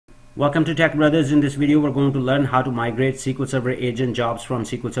Welcome to Tech Brothers. In this video, we're going to learn how to migrate SQL Server Agent jobs from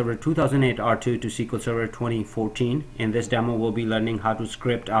SQL Server 2008 R2 to SQL Server 2014. In this demo, we'll be learning how to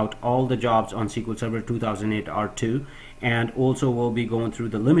script out all the jobs on SQL Server 2008 R2, and also we'll be going through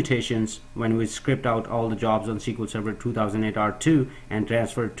the limitations when we script out all the jobs on SQL Server 2008 R2 and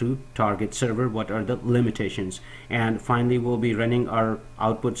transfer to target server. What are the limitations? And finally, we'll be running our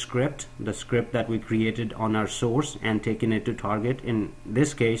output script, the script that we created on our source, and taking it to target. In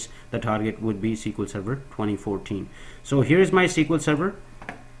this case, the target would be SQL Server 2014. So here's my SQL Server.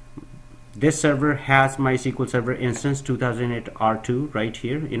 This server has my SQL Server instance 2008 R2 right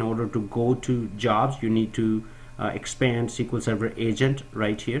here. In order to go to jobs, you need to expand SQL Server Agent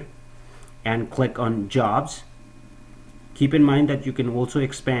right here and click on jobs. Keep in mind that you can also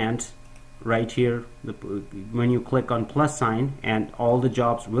expand right here when you click on plus sign, and all the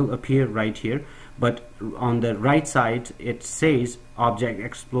jobs will appear right here. But on the right side it says Object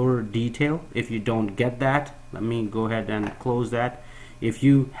Explorer Detail. If you don't get that, let me go ahead and close that. If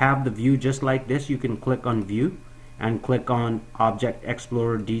you have the view just like this, you can click on View and click on Object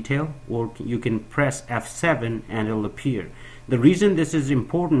Explorer Detail, or you can press F7 and it'll appear. The reason this is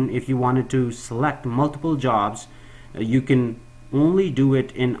important, if you wanted to select multiple jobs, you can only do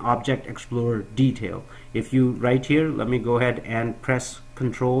it in Object Explorer Detail. If you right here, let me go ahead and press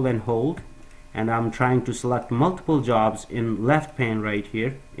Control and hold, and I'm trying to select multiple jobs in left pane right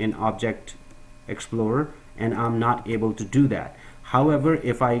here in Object Explorer, and I'm not able to do that. However,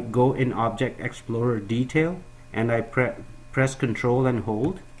 if I go in Object Explorer Detail and I press Control and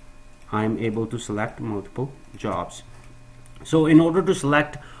hold, I'm able to select multiple jobs. So in order to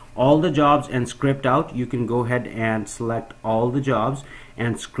select all the jobs and script out, you can go ahead and select all the jobs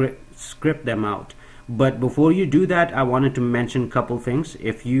and script them out. But before you do that, I wanted to mention a couple things.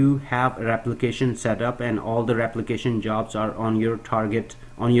 If you have a replication set up and all the replication jobs are on your target,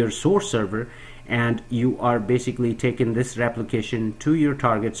 on your source server, and you are basically taking this replication to your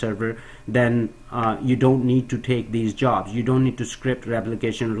target server, then you don't need to take these jobs. You don't need to script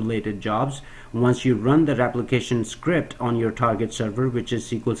replication related jobs. Once you run the replication script on your target server, which is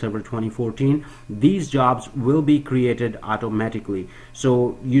SQL Server 2014, these jobs will be created automatically.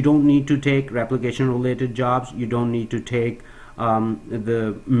 So you don't need to take replication related jobs. You don't need to take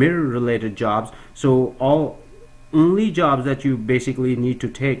the mirror related jobs. So only jobs that you basically need to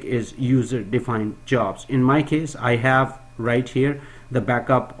take is user defined jobs. In my case, I have right here the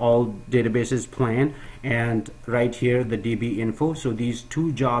backup all databases plan, and right here the DB info. So these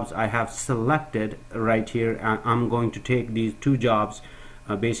two jobs I have selected right here. I'm going to take these two jobs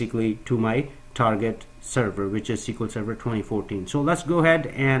basically to my target server, which is SQL Server 2014. So let's go ahead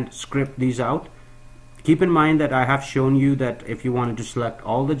and script these out. Keep in mind that I have shown you that if you wanted to select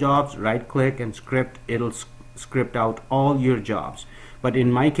all the jobs, right click and script, it'll script out all your jobs. But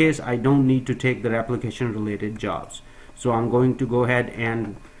in my case, I don't need to take the replication related jobs. So I'm going to go ahead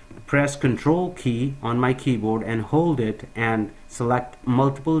and press Control key on my keyboard and hold it and select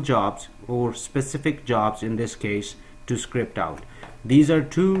multiple jobs, or specific jobs in this case, to script out. These are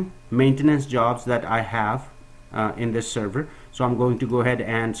two maintenance jobs that I have in this server. So I'm going to go ahead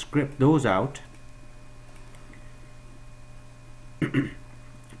and script those out.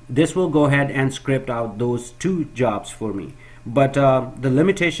 This will go ahead and script out those two jobs for me. But the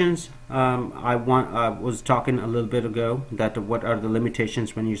limitations, I was talking a little bit ago, that what are the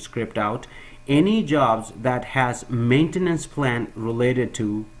limitations when you script out any jobs that has maintenance plan related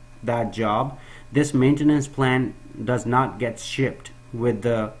to that job. This maintenance plan does not get shipped with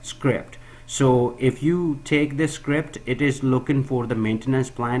the script. So if you take this script, it is looking for the maintenance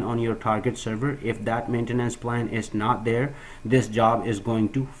plan on your target server. If that maintenance plan is not there, this job is going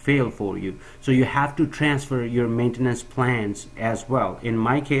to fail for you. So you have to transfer your maintenance plans as well. In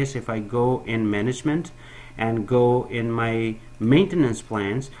my case, if I go in management and go in my maintenance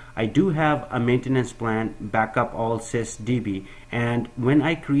plans, I do have a maintenance plan backup all sysdb, and when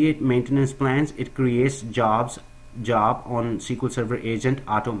I create maintenance plans, it creates job on SQL Server Agent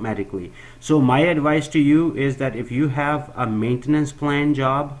automatically. So my advice to you is that if you have a maintenance plan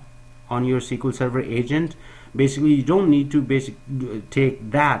job on your SQL Server Agent, basically you don't need to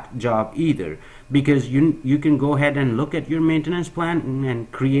take that job either, because you can go ahead and look at your maintenance plan and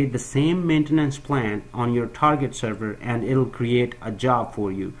create the same maintenance plan on your target server, and it'll create a job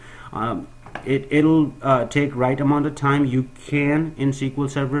for you. It'll take right amount of time. You can in SQL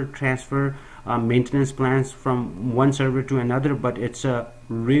Server transfer maintenance plans from one server to another, but it's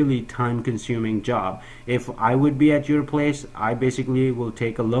really time consuming job. If I would be at your place, I basically will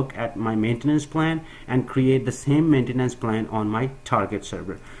take a look at my maintenance plan and create the same maintenance plan on my target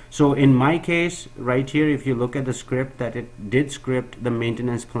server. So in my case right here, if you look at the script that it did script the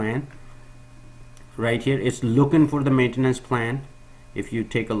maintenance plan right here, it's looking for the maintenance plan. If you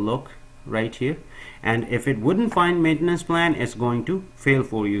take a look right here, and if it wouldn't find maintenance plan, it's going to fail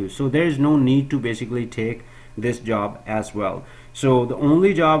for you. So there is no need to basically take this job as well. So the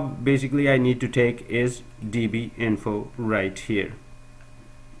only job basically I need to take is DB info right here.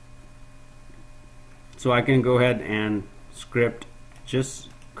 So I can go ahead and script, just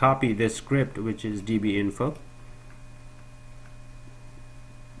copy this script, which is DB info.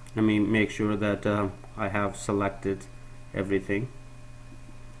 Let me make sure that I have selected everything.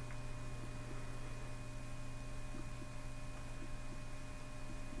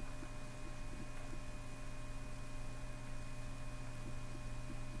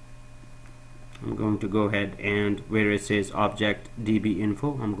 I'm going to go ahead and where it says object DB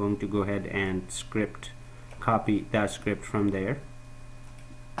info, I'm going to go ahead and copy that script from there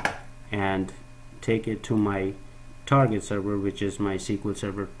and take it to my target server, which is my SQL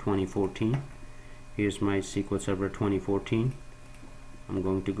Server 2014. Here's my SQL Server 2014. I'm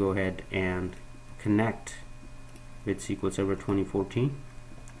going to go ahead and connect with SQL Server 2014.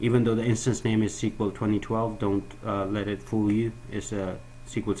 Even though the instance name is SQL 2012, don't let it fool you. It's a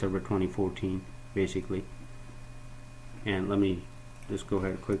SQL Server 2014 basically. And let me just go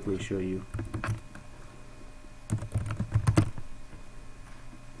ahead and quickly show you.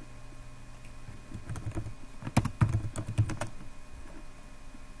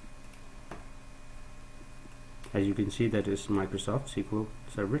 As you can see, that is Microsoft SQL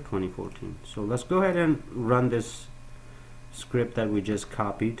Server 2014. So let's go ahead and run this script that we just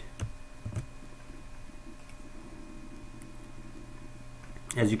copied.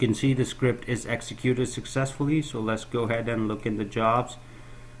 As you can see, the script is executed successfully. So let's go ahead and look in the jobs,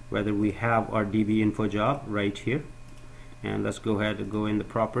 whether we have our DB info job right here. And let's go ahead and go in the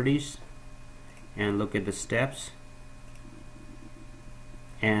properties and look at the steps.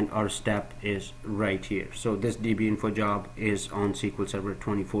 And our step is right here. So this DB info job is on SQL Server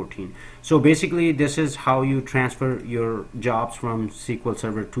 2014. So basically this is how you transfer your jobs from SQL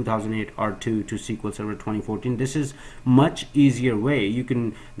Server 2008 R2 to SQL Server 2014. This is much easier way.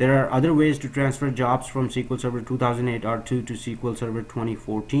 There are other ways to transfer jobs from SQL Server 2008 R2 to SQL Server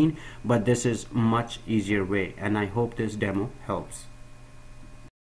 2014, but this is much easier way, and I hope this demo helps.